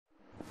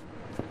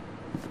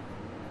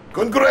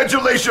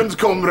Congratulations,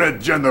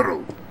 Comrade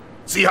General.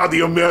 See how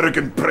the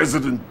American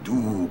President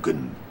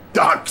Dugan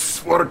ducks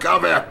for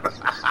cover.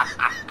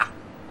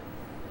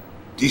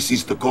 This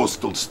is the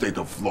coastal state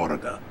of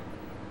Florida.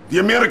 The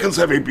Americans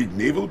have a big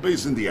naval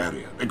base in the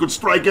area. They could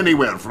strike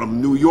anywhere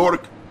from New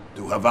York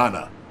to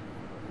Havana.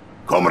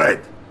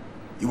 Comrade,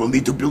 you will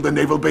need to build a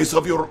naval base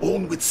of your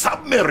own with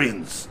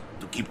submarines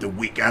to keep the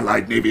weak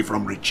Allied Navy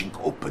from reaching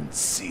open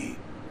sea.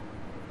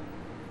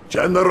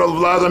 General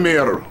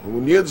Vladimir,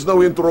 who needs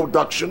no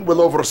introduction,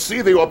 will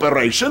oversee the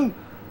operation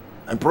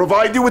and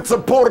provide you with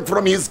support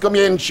from his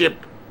command ship.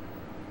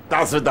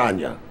 До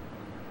свидания.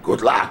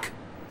 Good luck.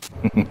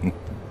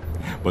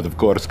 But of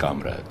course,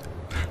 comrade,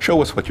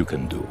 show us what you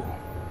can do.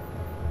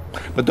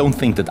 But don't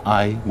think that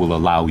I will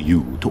allow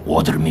you to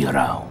order me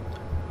around.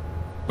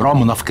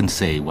 Romanov can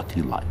say what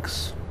he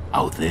likes.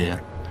 Out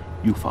there,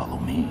 you follow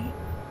me,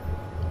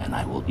 and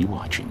I will be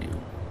watching you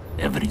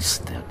every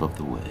step of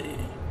the way.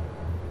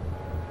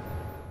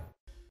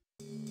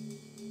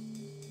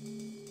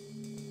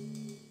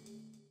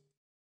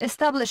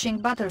 Establishing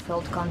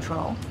battlefield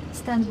control.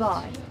 Stand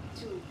by.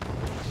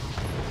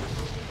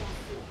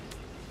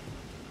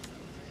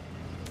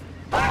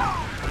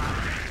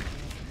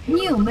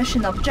 New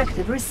mission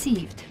objective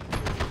received.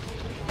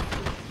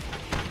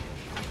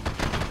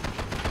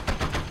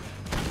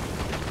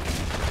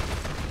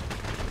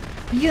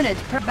 Unit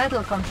per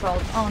battle control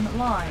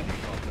online.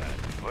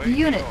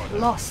 Unit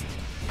lost.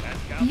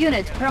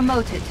 Unit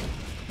promoted.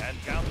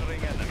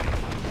 Encountering enemy.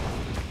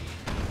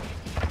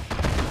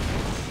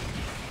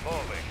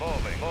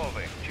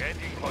 Moving.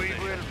 Changing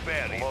position. We will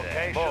bury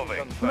them.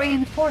 Moving.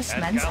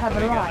 Reinforcements have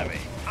arrived.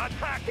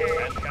 Attacking.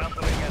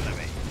 Encountering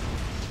enemy.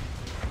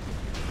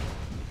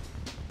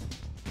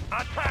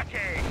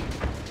 Attacking.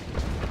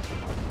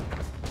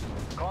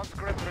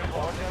 Conscript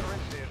report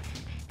received.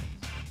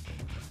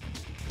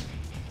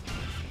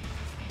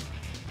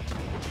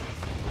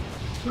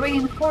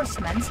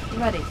 Reinforcements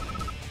ready.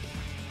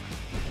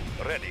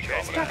 Ready.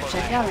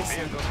 Structure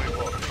garrison.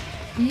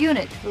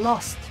 Unit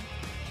lost.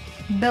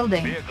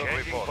 Building.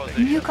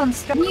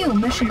 New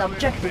mission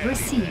objective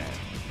received.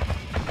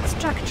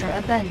 Structure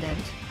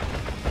abandoned.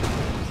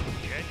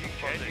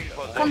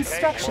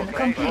 Construction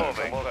complete.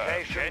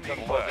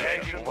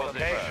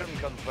 Location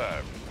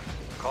confirmed.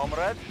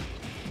 Comrade,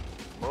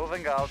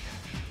 moving out.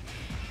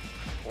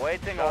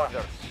 Waiting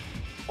orders.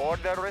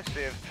 Order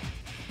received.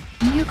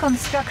 New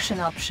construction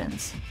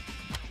options.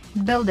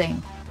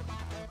 Building.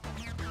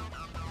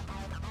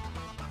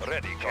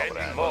 Ready,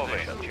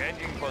 comrade.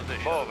 Changing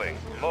position.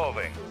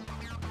 Moving.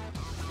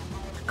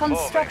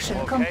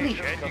 Construction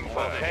complete.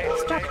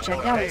 Structure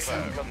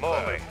garrison.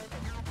 Moving.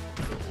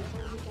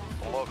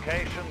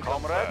 Location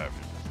confirmed.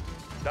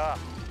 Da.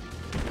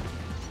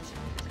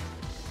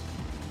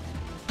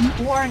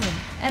 Warning.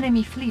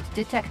 Enemy fleet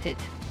detected.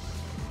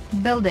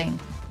 Building.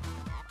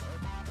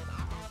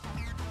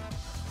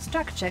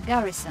 Structure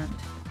garrisoned.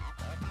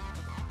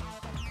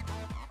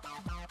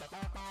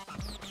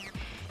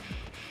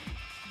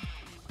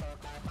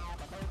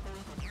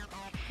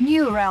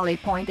 New rally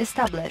point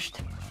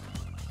established.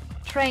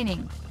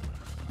 Training.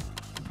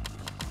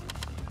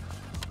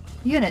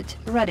 Unit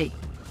ready.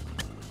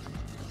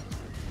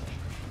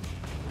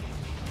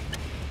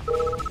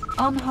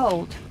 On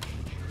hold.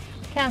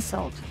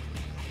 Cancelled.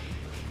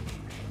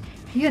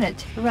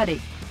 Unit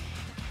ready.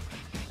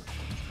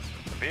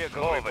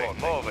 Vehicle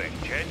moving.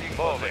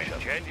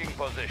 Changing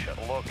position.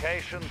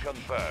 Location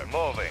confirmed.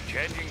 Moving.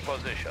 Changing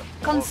position.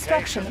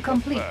 Construction Location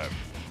complete. confirmed.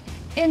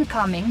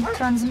 Incoming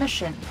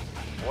transmission.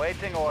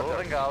 Waiting order.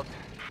 Moving out.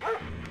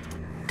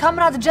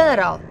 Comrade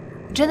General,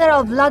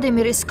 General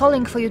Vladimir is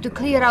calling for you to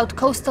clear out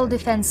coastal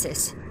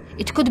defenses.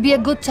 It could be a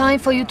good time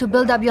for you to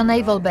build up your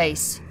naval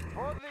base.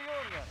 For the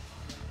Union.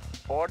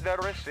 Order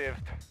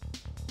received.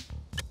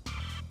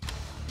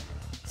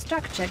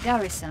 Structure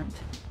garrisoned.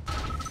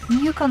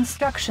 New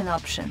construction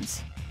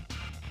options.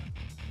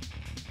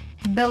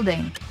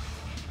 Building.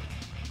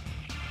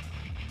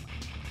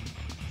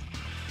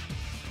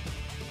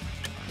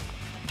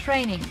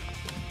 Training.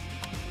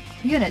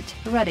 Unit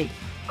ready.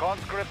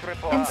 Conscript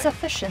report.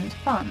 Insufficient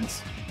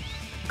funds.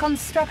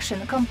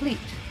 Construction complete.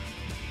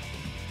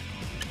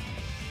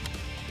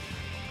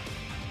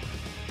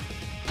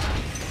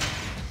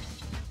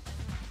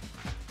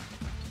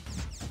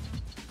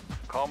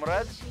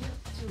 Comrade,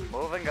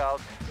 moving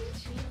out.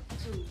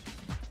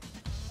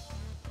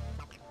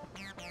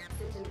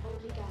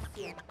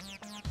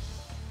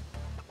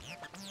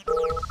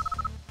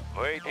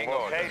 Waiting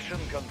location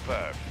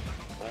confirmed.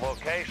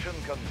 Location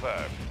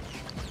confirmed.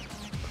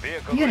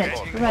 Vehicle Unit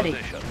ready.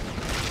 position.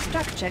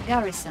 Structure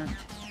garrisoned.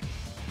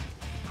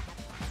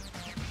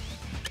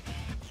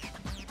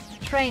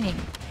 Training.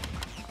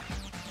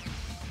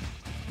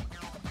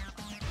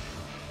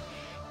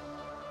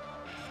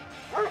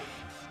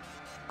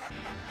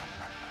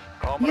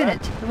 Comrade,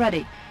 Unit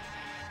ready.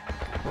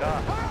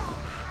 done.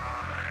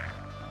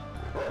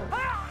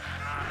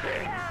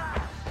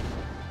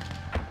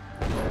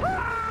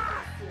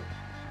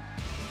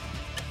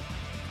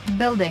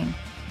 Building.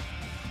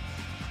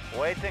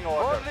 Waiting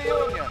order. For the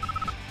Union.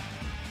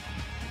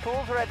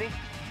 Tools ready.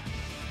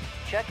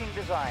 Checking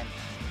design.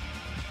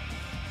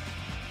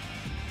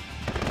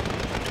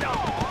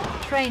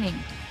 Training.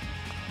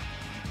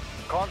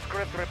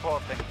 Conscript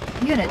reporting.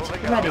 Unit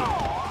Moving ready.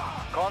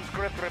 out.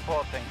 Conscript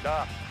reporting.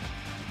 Da.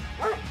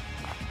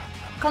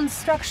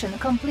 Construction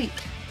complete.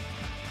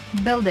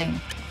 Building.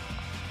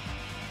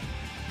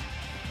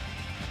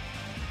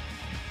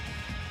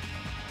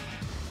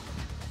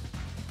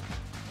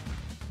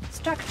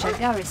 Structure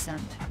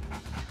garrisoned.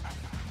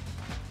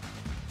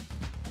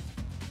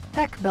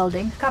 Tech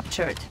building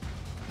captured.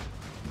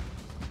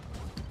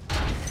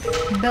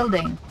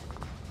 Building.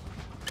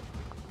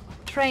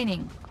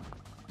 Training.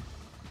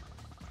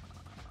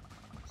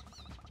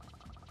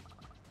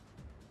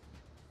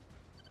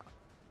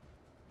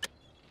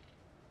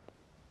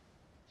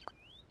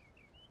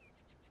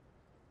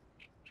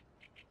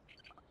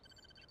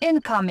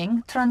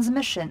 Incoming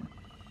transmission.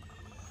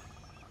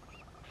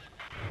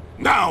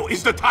 Now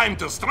is the time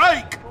to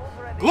strike!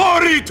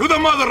 Glory to the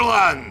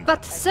motherland!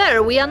 But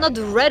sir, we are not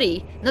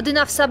ready. Not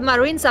enough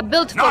submarines are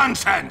built for...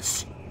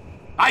 Nonsense!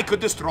 I could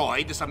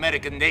destroy this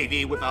American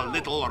Navy with a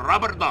little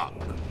rubber duck.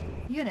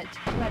 Unit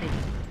ready.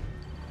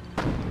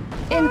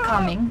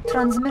 Incoming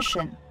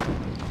transmission.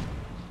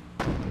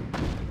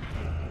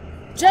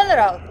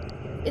 General,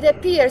 it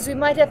appears we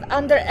might have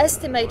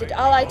underestimated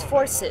Allied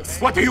forces.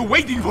 What are you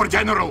waiting for,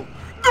 General?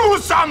 Do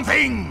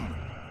something!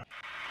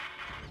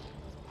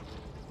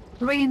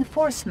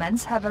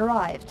 Reinforcements have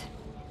arrived.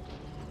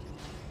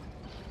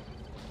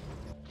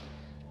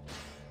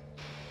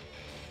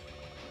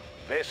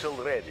 Vessel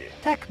ready.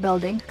 Tech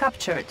building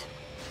captured.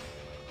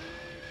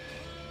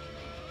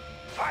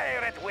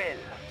 Fire at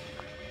will.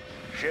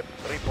 Ship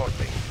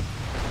reporting.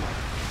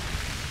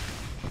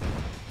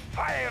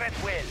 Fire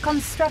at will.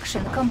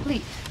 Construction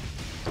complete.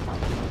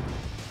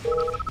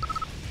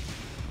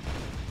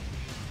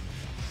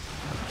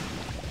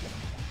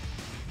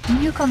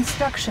 New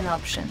construction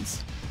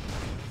options.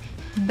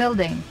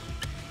 Building.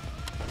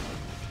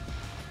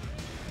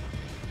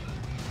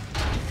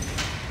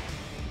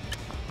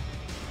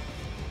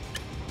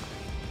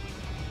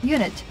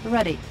 Unit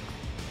ready.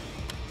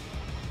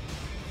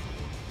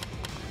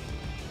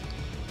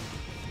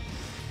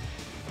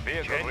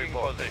 Vehicle changing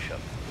position.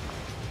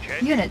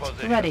 Changing Unit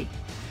position. ready.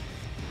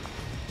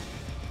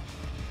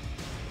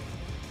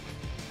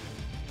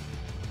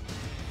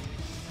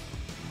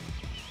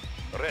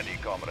 Ready,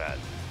 comrade.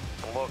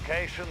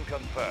 Location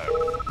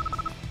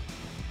confirmed.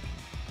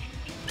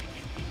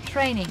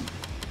 Training.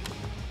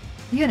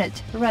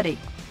 Unit ready.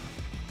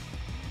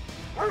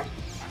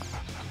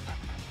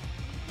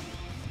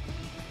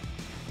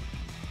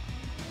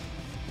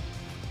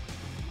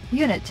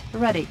 Unit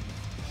ready.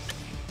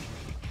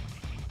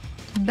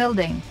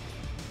 Building.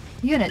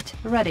 Unit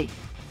ready.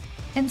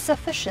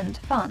 Insufficient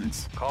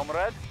funds.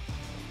 Comrade.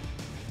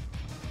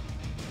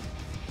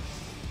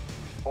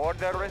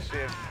 Order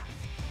received.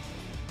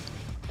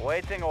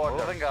 Waiting order.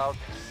 Moving out.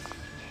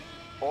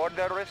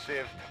 Order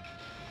received.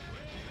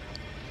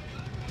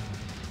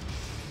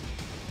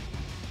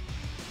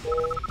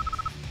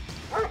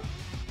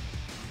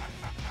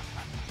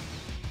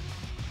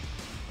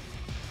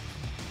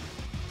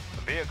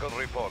 Vehicle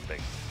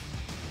reporting.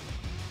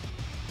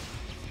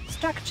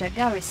 Structure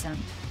garrisoned.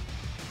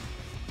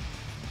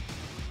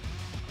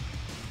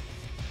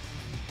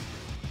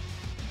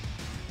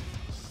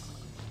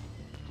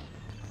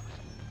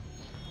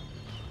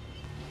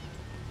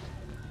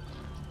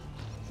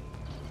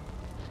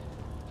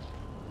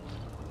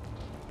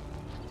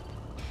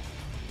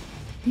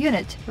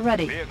 Unit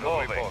ready. Vehicle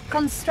reporting.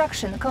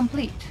 Construction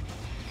complete.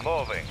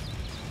 Moving.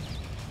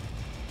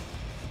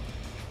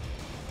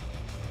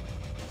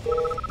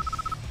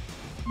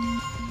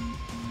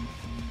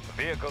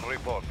 Vehicle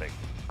reporting.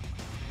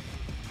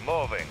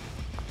 Moving.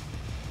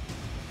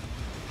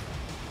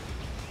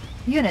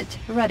 Unit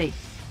ready.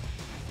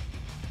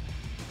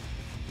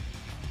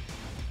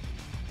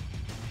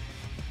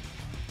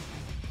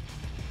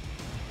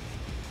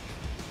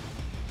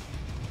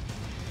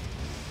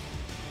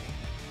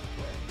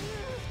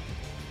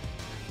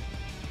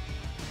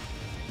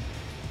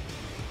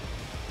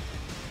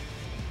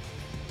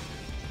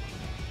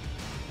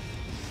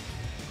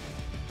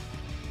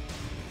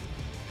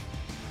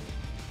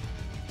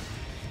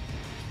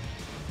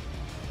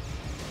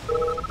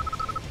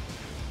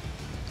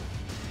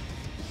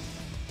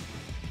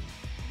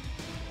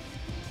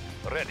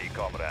 Ready,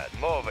 comrade.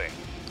 Moving.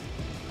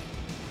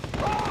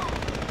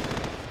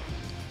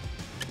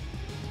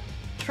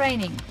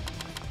 Training.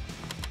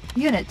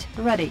 Unit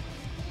ready.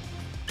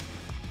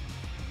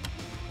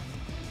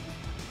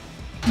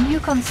 New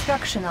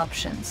construction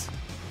options.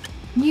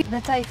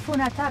 The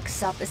Typhoon attack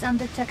sub is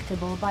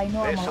undetectable by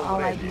normal Vessel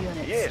Allied ready.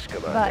 units. Yes,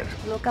 Commander.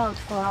 But look out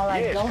for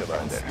Allied Yes, dolphins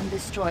Commander. and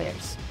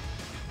destroyers.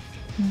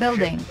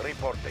 Building. Ship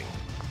reporting.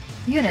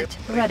 Unit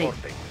Ship ready.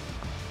 reporting.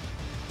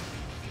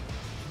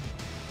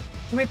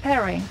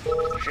 Repairing.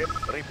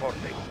 Ship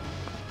reporting.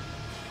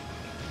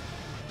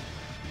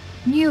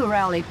 New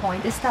rally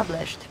point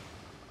established.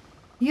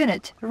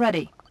 Unit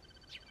ready.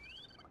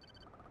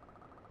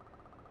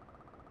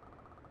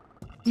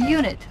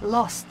 Unit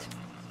lost.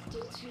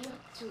 Détruire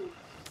tout.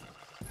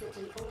 C'est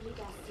une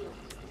obligation.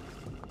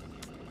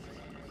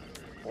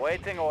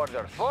 Waiting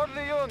orders. For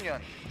the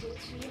Union.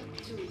 Détruire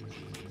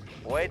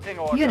tout. Waiting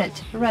orders.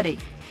 Unit ready.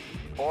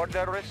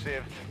 Order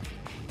received.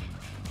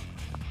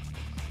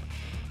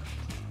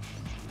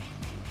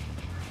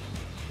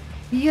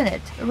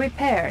 Unit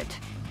repaired.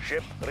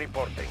 Ship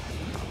reporting.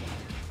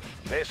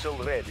 Vessel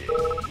ready.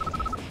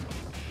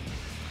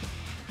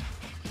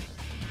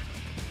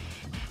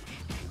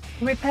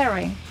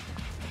 Repairing.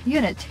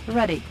 Unit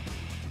ready.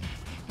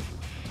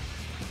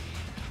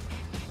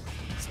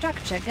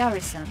 Structure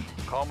garrisoned.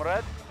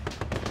 Comrade.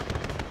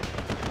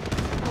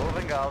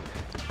 Moving out.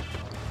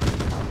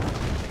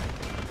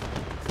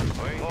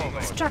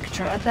 Moving.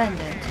 Structure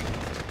abandoned.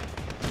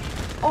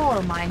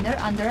 Ore miner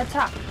under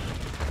attack.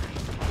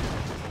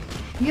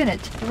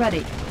 Unit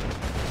ready.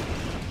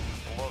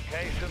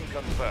 Location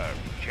confirmed.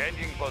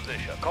 Changing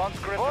position.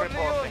 Conscript For reporting.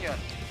 the Union.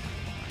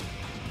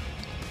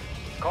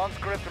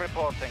 Conscript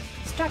reporting.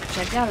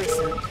 Structure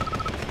garrisoned.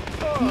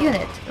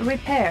 Unit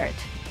repaired.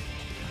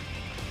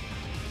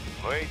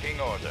 Waiting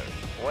order.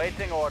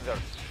 Waiting orders.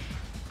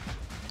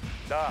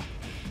 Da.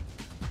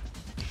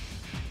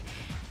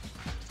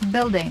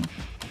 Building.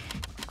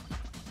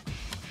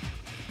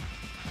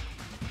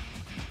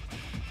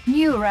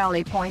 New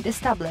rally point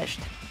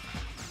established.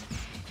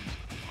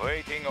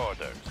 Waiting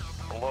orders.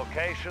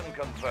 Location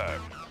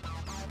confirmed.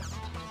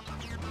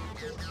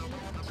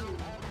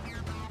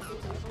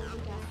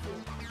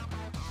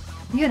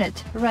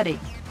 Unit ready.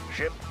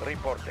 Ship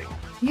reporting.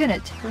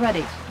 Unit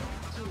ready.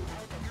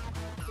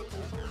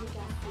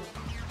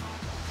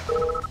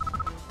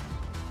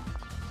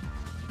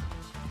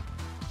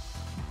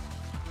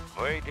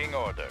 Waiting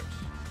orders.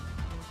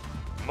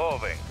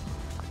 Moving.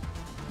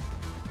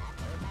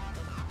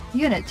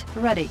 Unit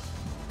ready.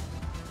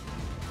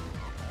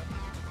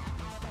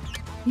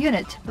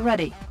 Unit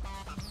ready.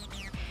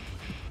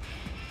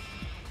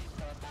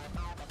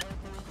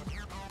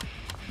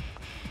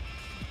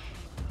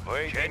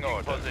 Waiting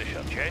order.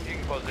 Position. Changing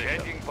position.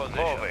 Changing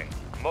position. Moving.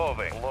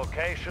 Moving.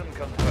 Location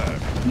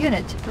confirmed.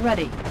 Unit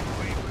ready.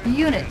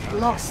 Unit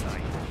lost.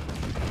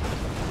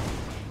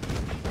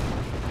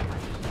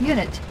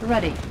 Unit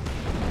ready.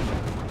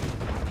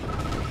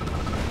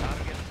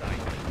 Target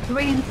site.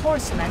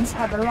 Reinforcements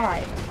have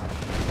arrived.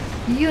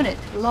 Unit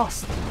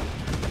lost.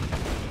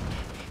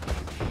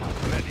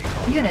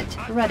 Ready. Unit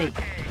ready.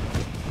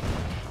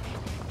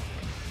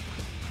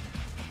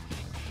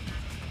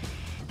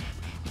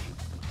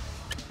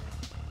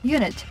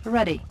 Unit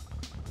ready.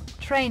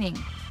 Training.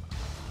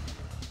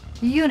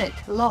 Unit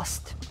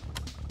lost.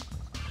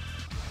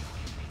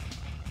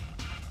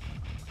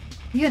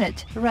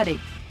 Unit ready.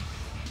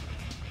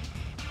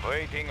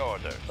 Waiting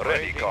order.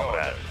 Ready,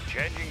 comrade.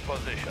 Changing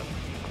position.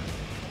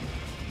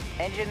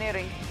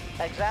 Engineering.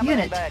 Examining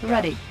Unit backup.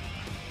 ready.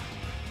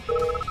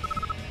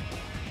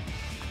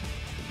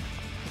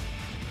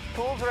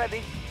 Tools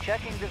ready.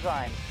 Checking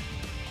design.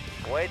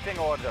 Waiting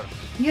orders.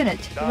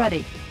 Unit Done.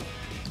 ready.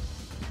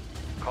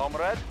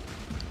 Comrade.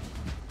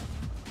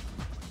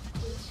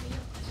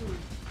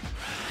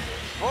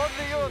 For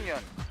the Union.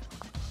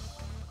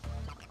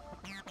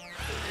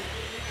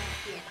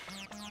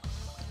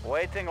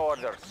 Waiting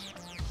orders.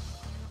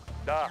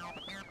 Da.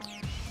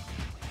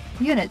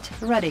 Unit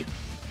ready.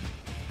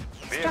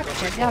 Vehicle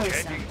Structure report.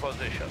 garrison. Changing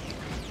position.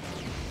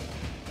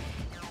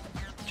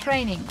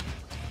 Training.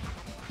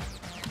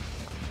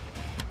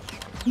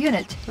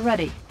 Unit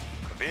ready.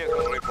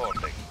 Vehicle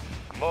reporting.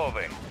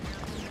 Moving.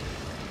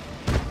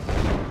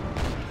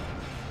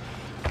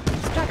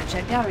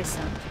 Structure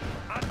garrison.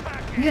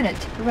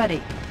 Unit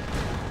ready.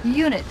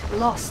 Unit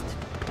lost.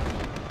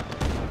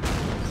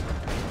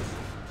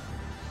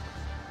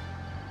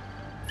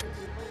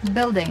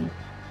 Building.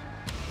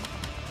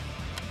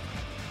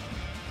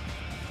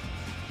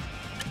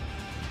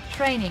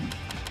 Training.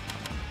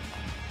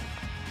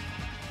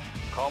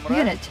 Comrade.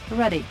 Unit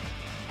ready.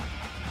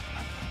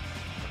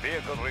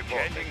 Vehicle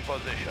reporting. Changing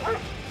position.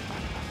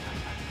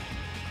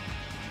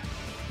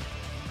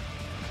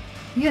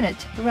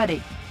 Unit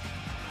ready.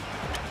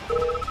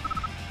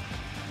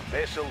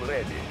 Vessel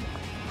ready.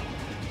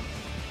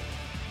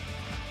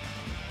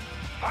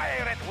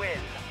 Fire at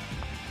will.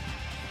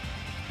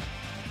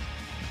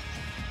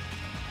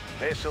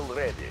 Vessel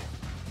ready.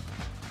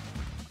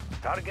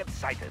 Target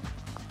sighted.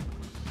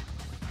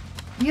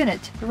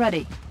 Unit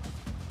ready.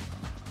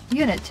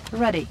 Unit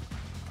ready.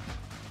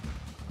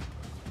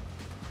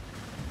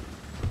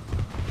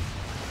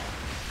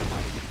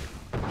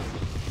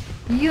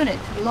 Unit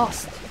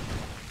lost.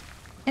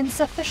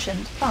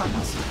 Insufficient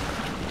funds.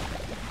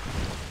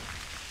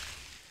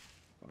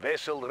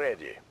 Vessel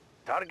ready.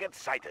 Target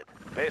sighted.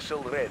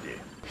 Vessel ready.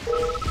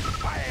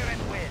 Fire at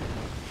will.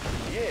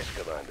 Yes,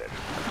 Commander.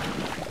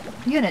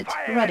 Unit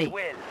Fire ready. at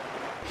will.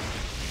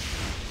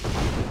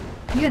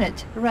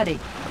 Unit ready.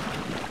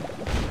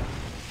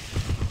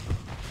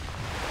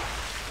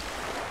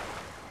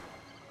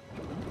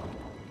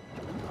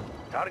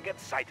 Target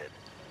sighted.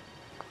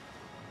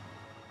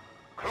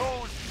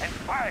 Close and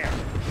fire.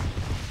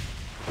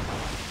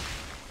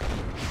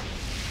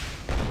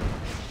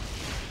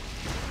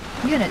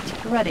 Unit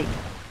ready.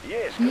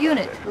 Yes,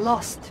 Unit Commander.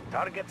 lost.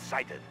 Target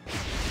sighted.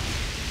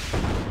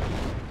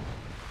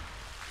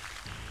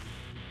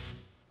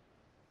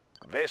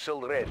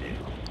 Vessel ready.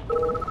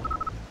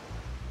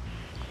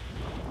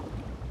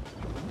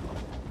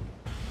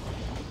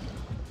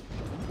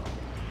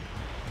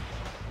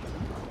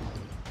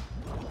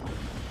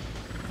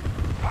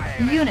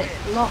 Unit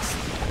lost.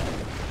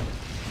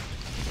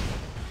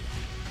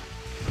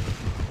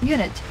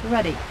 Unit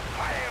ready.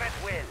 Fire at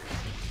will.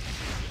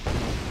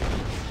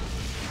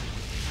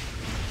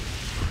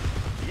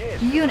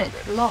 Yes, Unit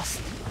Commander.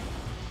 lost.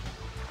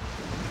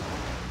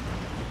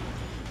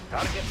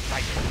 Target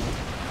sighted.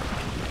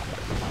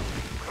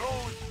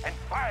 Cruise and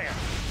fire.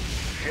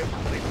 Ship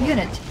reporting.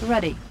 Unit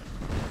ready.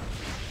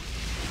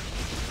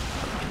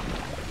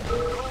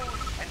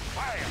 Cruise and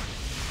fire.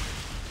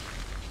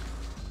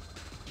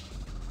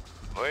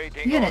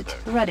 Waiting Unit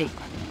order. ready.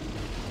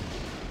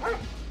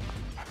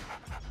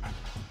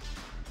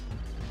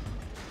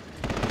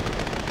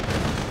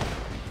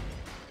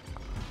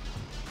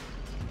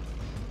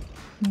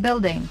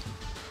 Building.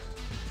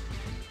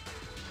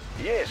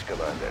 Yes,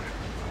 Commander.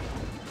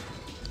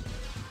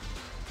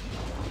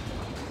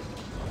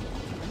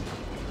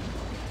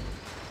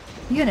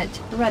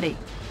 Unit ready.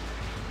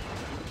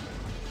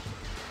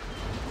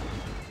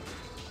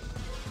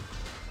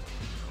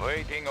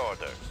 Waiting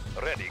orders.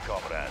 Ready,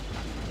 comrade.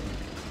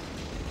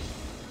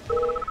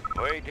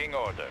 Waiting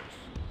orders.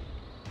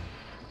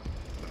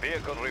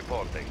 Vehicle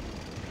reporting.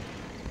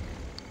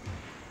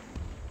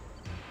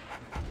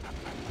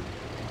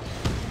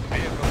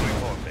 Vehicle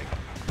reporting.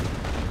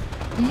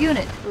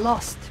 Unit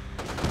lost.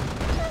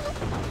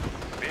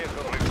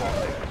 Vehicle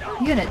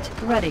reporting. Unit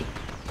ready.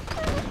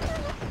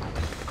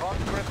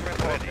 Conscript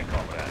reporting. Ready,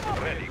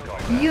 comrade. Ready,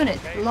 comrade. Unit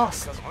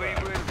lost. We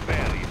will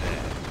bury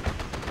them.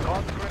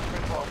 Conscript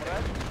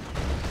reporting.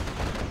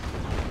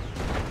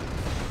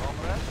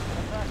 Comrade,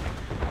 attacking.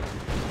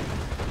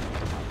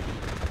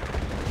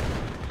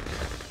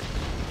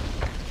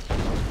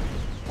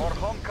 For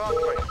home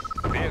country.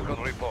 Vehicle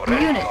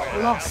reporting. Unit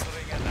Comrade. lost.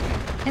 Encountering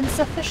enemy.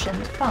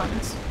 Insufficient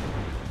funds.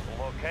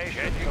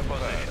 Location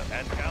position.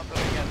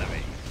 Encountering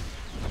enemy.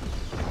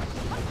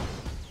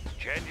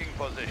 Changing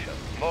position.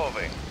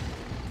 Moving.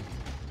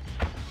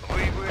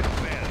 We will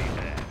bury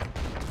them.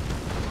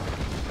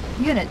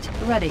 Unit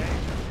ready.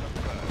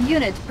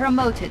 Unit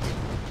promoted.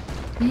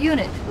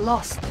 Unit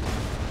lost.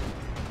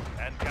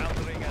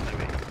 Encountering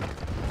enemy.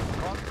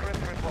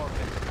 Conscript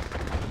reporting.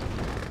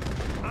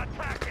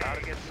 Attack.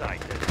 Target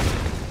sighted.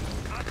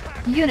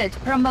 Attack. Unit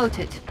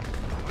promoted.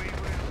 We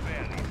will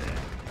bury them.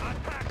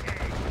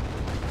 Attacking.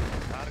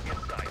 Target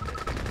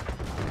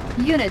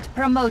sighted. Unit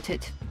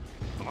promoted.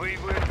 We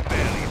will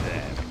bury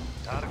them.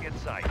 Target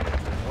sighted.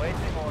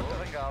 Waiting order.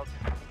 Moving out.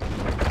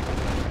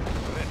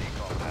 Ready,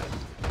 comrade.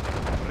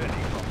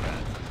 Ready,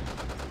 comrade.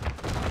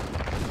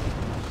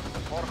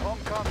 For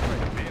home country.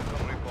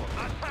 Vehicle report.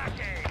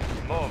 Attacking.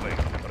 Moving.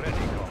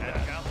 Ready, comrade.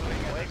 Encountering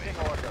enemy. Waiting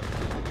order.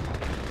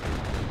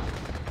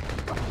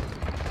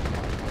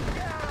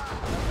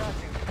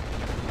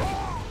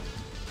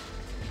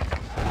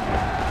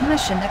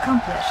 Mission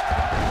accomplished.